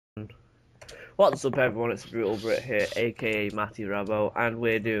What's up everyone, it's Brutal Brit here, aka Matty Rabo, and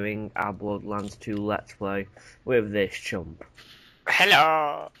we're doing our Borderlands 2 Let's Play with this chump.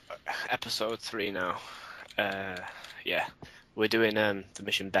 Hello! Episode 3 now. Yeah. We're doing the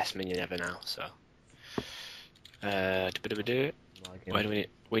mission Best Minion Ever now, so... Where do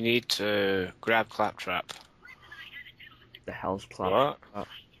we need to grab Claptrap. The hell's Claptrap?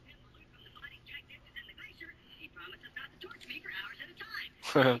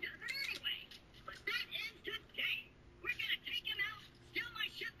 What?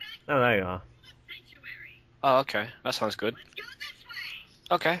 Oh, there you are. Oh, okay. That sounds good.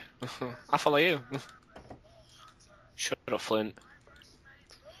 Okay. I'll follow you. Shut up, Flint.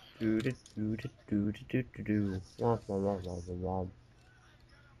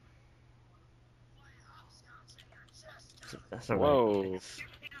 That's not Whoa.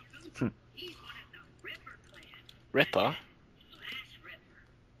 Right. Ripper?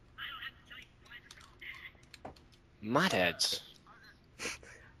 Madheads.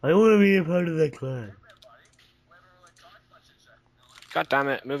 I want to be a part of that clan. God damn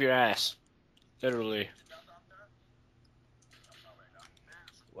it, move your ass. Literally.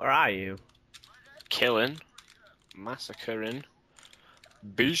 Where are you? Killing. Massacring.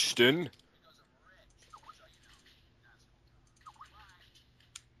 Beasting.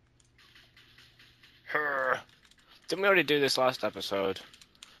 Didn't we already do this last episode?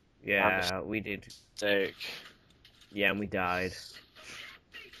 Yeah, we did. Mistake. Yeah, and we died.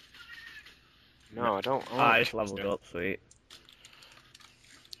 No, I don't. I just leveled up, sweet.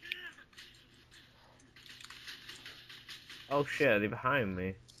 Oh shit, they're behind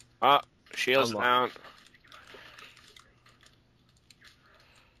me. Ah, shields down.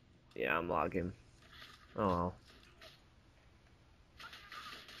 Yeah, I'm lagging. Oh well.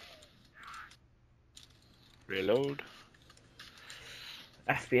 Reload.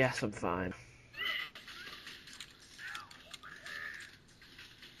 FPS, I'm fine.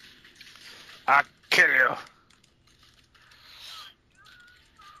 I'll kill you.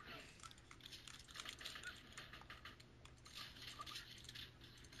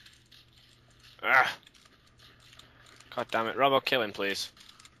 Ah. God damn it. Robo, kill him, please.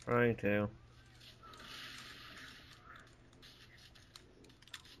 Trying to.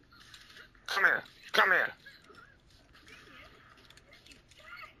 Come here. Come here.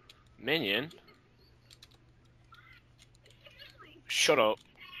 Minion? Shut up.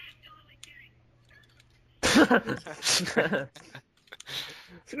 Screw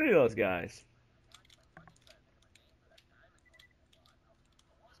those guys.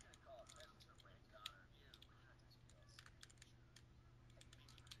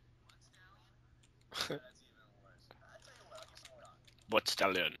 Butt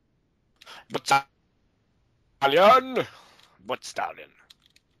stallion. Butt stallion. Butt stallion.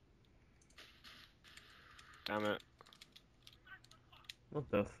 Damn it.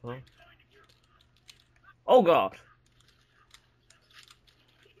 What the fuck? Oh god!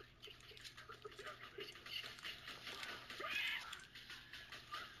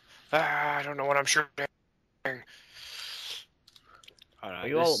 I don't know what I'm shooting.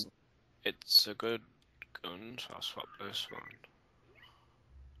 Alright, it's a good gun, so I'll swap this one.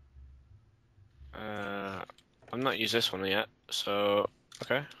 I've not used this one yet, so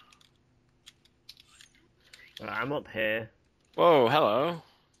okay. I'm up here. Whoa, hello.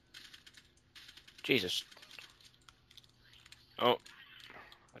 Jesus. Oh,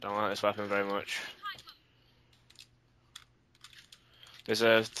 I don't like this weapon very much. There's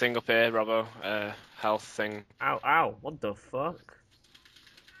a thing up here, Robbo. Health thing. Ow, ow! What the fuck?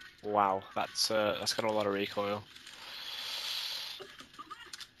 Wow, that's got a lot of recoil.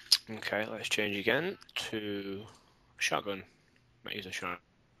 Okay, let's change again to shotgun. Might use a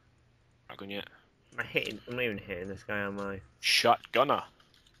shotgun yet. I'm not even hitting this guy, am I? Shotgunner.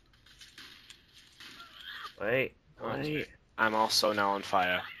 Wait. I'm also now on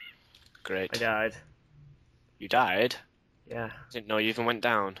fire. Great. I died. You died? Yeah. Didn't know you even went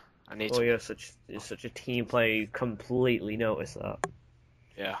down. I need to... you're such a team player, you completely noticed that.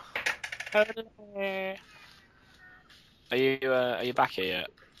 Yeah. Are you back here yet?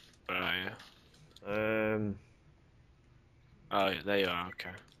 Where are you? Oh, there you are,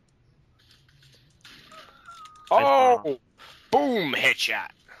 okay. Oh! Boom!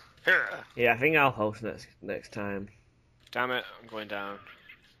 Headshot! Yeah, I think I'll host next time. Damn it, I'm going down.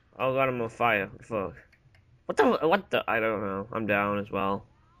 Oh god, I'm on fire. Fuck. What the? I don't know. I'm down as well.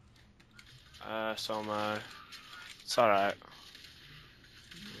 So am I. It's alright.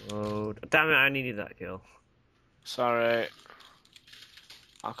 Oh, damn it, I needed that kill. Sorry.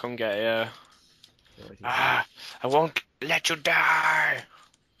 I'll come get you. Ah! I won't let you die!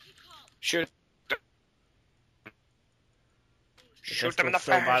 Shoot Shoot them in the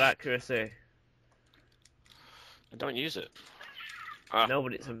so face. bad accuracy. I don't use it. No,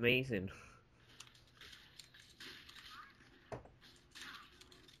 but it's amazing.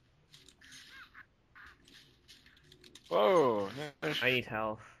 Whoa. I need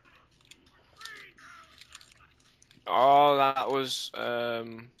health. Oh, that was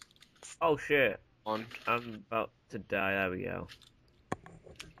Oh shit. on. I'm about to die. There we go.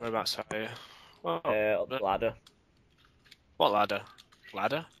 Whereabouts are you? Whoa. Up the ladder. What ladder?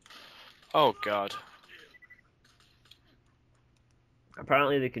 Ladder? Oh god.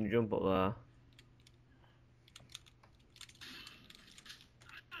 Apparently they can jump up there.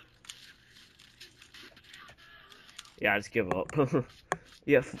 Yeah, I just give up.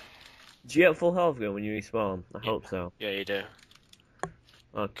 Yeah. Do you get full health again when you respawn? I hope so. Yeah, you do.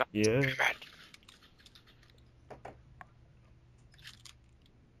 Oh, yeah.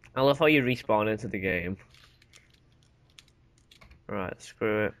 I love how you respawn into the game. Right,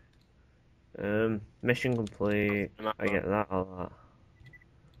 screw it. Mission complete. I get that a lot.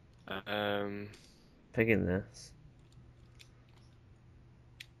 Picking this.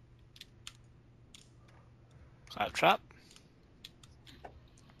 Claptrap?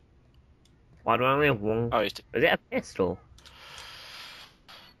 Why do I only have one? Oh, Is it a pistol?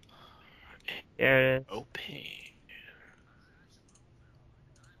 Yeah, it is. OP.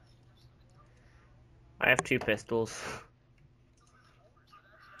 I have 2 pistols.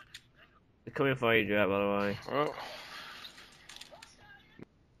 They're coming for you, Jack, by the way. Oh.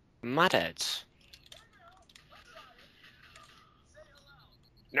 Madheads.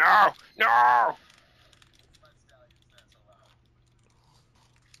 No! No!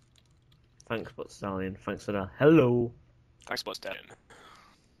 Thanks, but Stallion. Thanks for that. Hello. Thanks, Butt Stallion.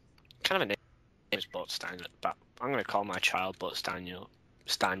 Kind of a name is Butt Stallion, but I'm going to call my child Butt Staniel.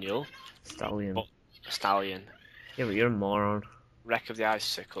 Staniel? Stallion. Butt Stallion. Yeah, but you're a moron. Wreck of the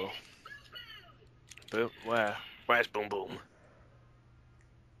Icicle. Boom. Where? Where's Boom Boom?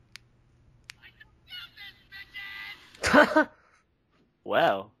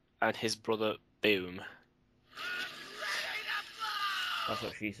 Well, and his brother Boom. That's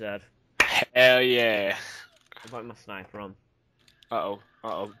what she said. Hell yeah. I'll put my sniper on. Uh-oh.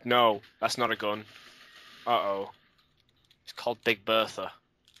 Uh-oh. No, that's not a gun. Uh-oh. It's called Big Bertha.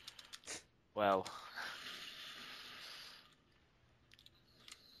 Well.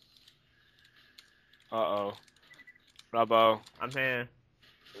 Uh-oh. Robbo. I'm here.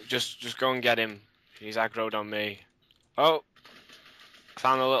 Just go and get him. He's aggroed on me. Oh!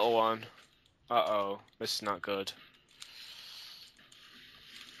 Found a little one. Uh-oh. This is not good.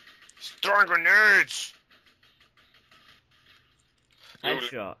 He's throwing grenades!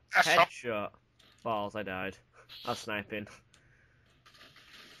 Headshot. Headshot. Balls, I died. I was sniping.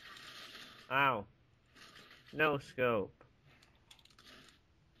 Ow. No scope.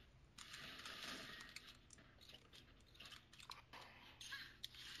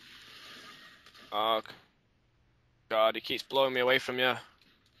 Oh, God, he keeps blowing me away from you.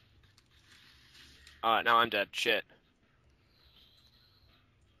 Alright, now I'm dead. Shit.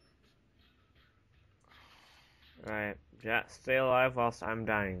 Right, Jack, stay alive whilst I'm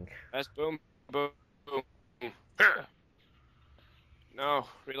dying. That's boom, boom, boom. No,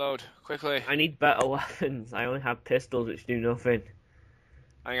 reload, quickly. I need better weapons. I only have pistols which do nothing.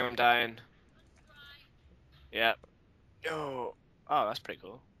 I think I'm dying. Yep. Oh, that's pretty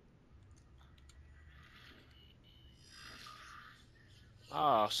cool.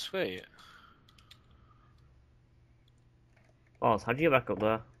 Oh, sweet. Balls, how'd you get back up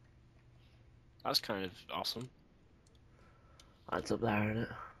there? That's kind of awesome. That's up there, isn't it?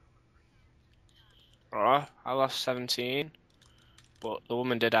 Alright, I lost 17, but the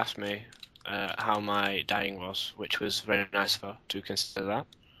woman did ask me how my dying was, which was very nice of her to consider that.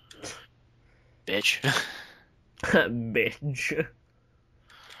 Bitch. Bitch.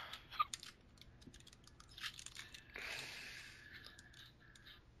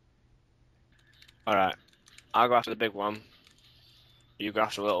 Alright, I'll go after the big one. You go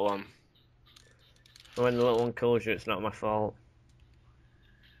after the little one. When the little one kills you, it's not my fault.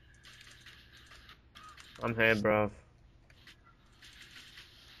 I'm here, bruv.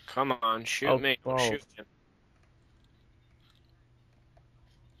 Come on, shoot me. I'm balls. shooting.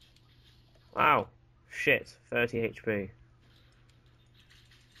 Wow. Shit. 30 HP.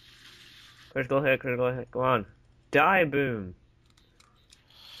 Critical hit, critical hit. Go on. Die, boom.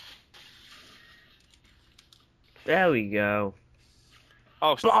 There we go.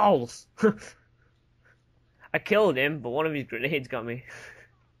 Oh, Balls! I killed him, but one of his grenades got me.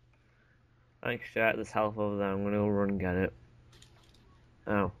 Thanks, Jack. There's health over there. I'm gonna go run and get it.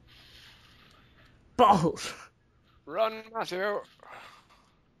 Oh. Balls! Run, Matthew!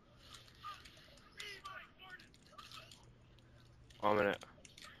 One minute.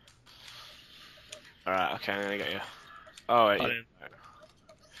 Alright, okay, I'm gonna get you. Oh, wait. Got him.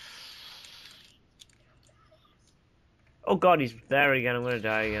 Oh god, he's there again. I'm gonna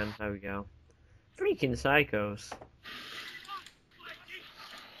die again. There we go. Freaking psychos.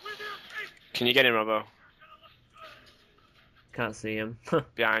 Can you get him, Robbo? Can't see him.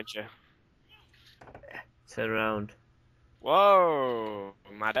 Behind you. Turn around. Whoa!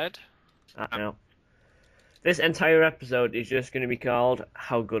 Am I dead? I know. This entire episode is just going to be called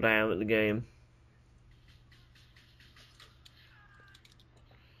How Good I Am at the Game.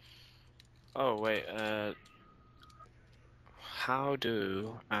 Oh, wait, how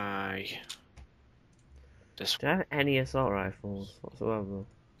do I... Do I have any assault rifles whatsoever?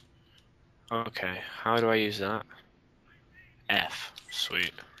 Okay, how do I use that? F.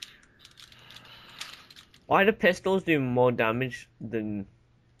 Sweet. Why do pistols do more damage than...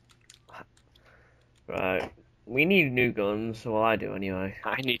 Right. We need new guns, well I do anyway.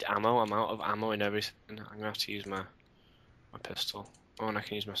 I need ammo. I'm out of ammo in everything. I'm gonna have to use my pistol. Oh, and I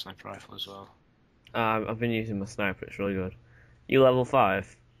can use my sniper rifle as well. I've been using my sniper, it's really good. You level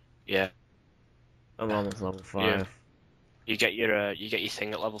 5? Yeah. I'm almost level 5. Yeah. You get your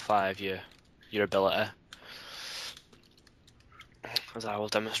thing at level 5, your ability. As I will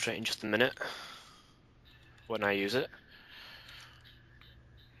demonstrate in just a minute when I use it.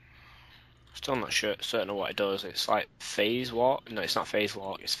 Still not sure certain of what it does. It's like phase walk. No, it's not phase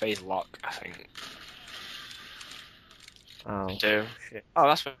walk. It's phase lock, I think. Oh, Do. shit. Oh,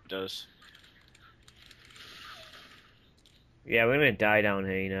 that's what it does. Yeah, we're gonna die down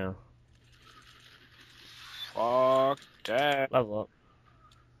here now. Fuck that. Level up.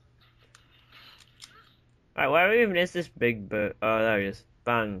 Right, where even is this big bird? Oh, there he is.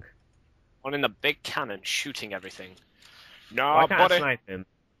 Bang. One in the big cannon shooting everything. No, Why can't I buddy. snipe him?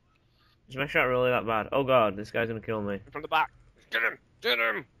 Is my shot really that bad? Oh god, this guy's gonna kill me. From the back. Get him! Get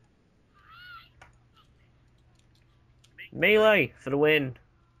him! Melee for the win.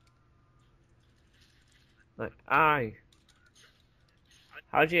 Like, aye.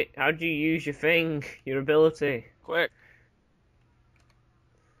 How'd you use your thing? Your ability? Quick.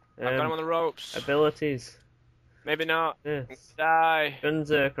 I've got him on the ropes. Abilities. Maybe not. Yes. Die.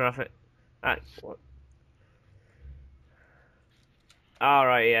 Gunserker off it. What?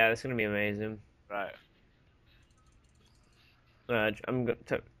 Alright, yeah, that's gonna be amazing. Right. I'm going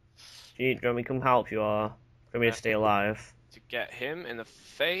to... Do you want me to come help you, or for me to stay alive? To get him in the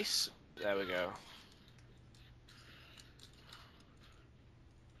face. There we go.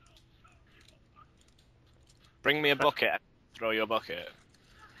 Bring me a bucket. Throw your bucket.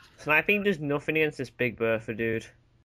 Sniping does nothing against this big Bertha dude.